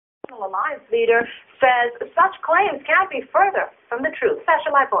National Alliance leader says such claims can't be further from the truth.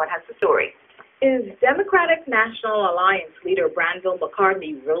 Sasha Lightbourne has the story. Is Democratic National Alliance leader Branville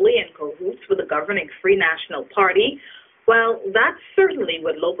McCartney really in cahoots with the governing Free National Party? Well, that's certainly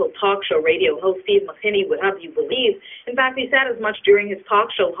what local talk show radio host Steve McKinney would have you believe. In fact, he said as much during his talk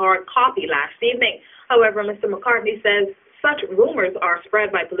show Hard Copy last evening. However, Mr. McCartney says such rumors are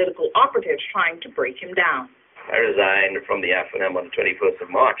spread by political operatives trying to break him down. I resigned from the F&M on the 21st of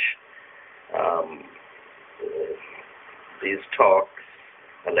March. These talks,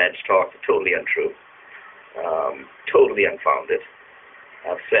 alleged talks, are totally untrue, totally unfounded.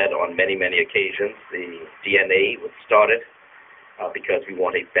 I've said on many, many occasions the DNA was started because we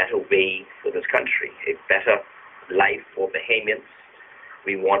want a better way for this country, a better life for Bahamians.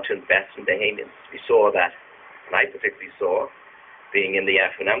 We want to invest in Bahamians. We saw that, and I particularly saw, being in the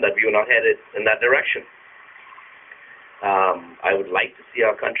F&M, that we were not headed in that direction. I would like to see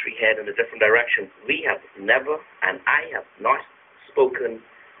our country head in a different direction. We have never, and I have not spoken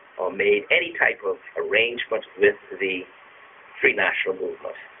or made any type of arrangement with the Free National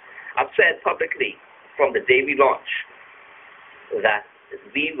Movement. I've said publicly from the day we launch that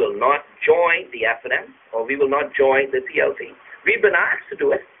we will not join the F&M or we will not join the PLP. We've been asked to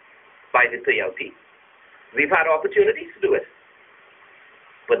do it by the PLP. We've had opportunities to do it,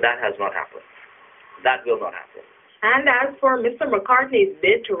 but that has not happened. That will not happen. And as for Mr. McCartney's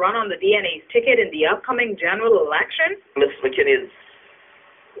bid to run on the DNA's ticket in the upcoming general election? Mr. McKinney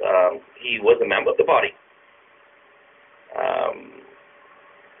he was a member of the body.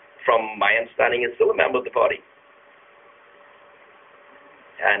 From my understanding, he's still a member of the party.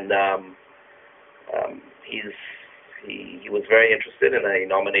 And he was very interested in a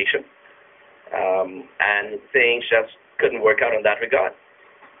nomination. And things just couldn't work out in that regard.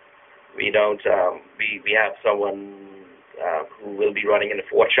 We don't. We have someone who will be running in the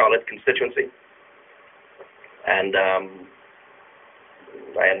Fort Charlotte Constituency, and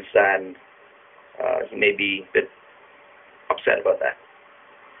I understand he may be a bit upset about that.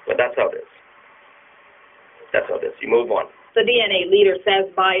 But that's how it is. That's how it is. You move on. The DNA leader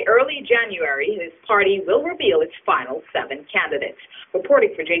says by early January, his party will reveal its final 7 candidates.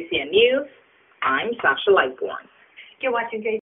 Reporting for JCN News, I'm Sasha Lightbourne. You're watching JCN.